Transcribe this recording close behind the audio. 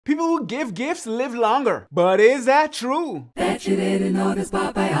People who give gifts live longer. But is that true? Bet you didn't know this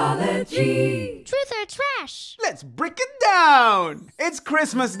about biology. Truth or trash? Let's break it down! It's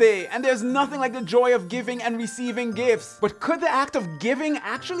Christmas Day, and there's nothing like the joy of giving and receiving gifts. But could the act of giving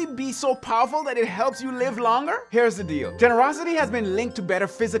actually be so powerful that it helps you live longer? Here's the deal. Generosity has been linked to better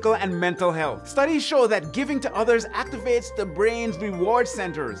physical and mental health. Studies show that giving to others activates the brain's reward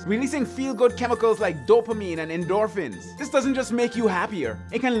centers, releasing feel-good chemicals like dopamine and endorphins. This doesn't just make you happier.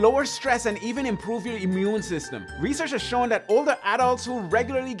 It can lower stress and even improve your immune system. Research has shown that older adults who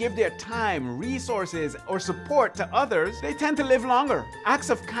regularly give their time, resources, or support to others, they tend to live longer. Acts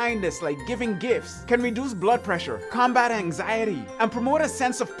of kindness like giving gifts can reduce blood pressure, combat anxiety, and promote a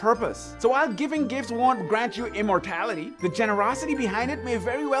sense of purpose. So while giving gifts won't grant you immortality, the generosity behind it may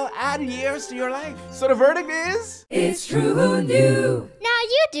very well add years to your life. So the verdict is... It's true. Who knew? Now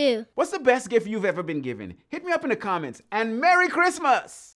you do. What's the best gift you've ever been given? Hit me up in the comments, and Merry Christmas!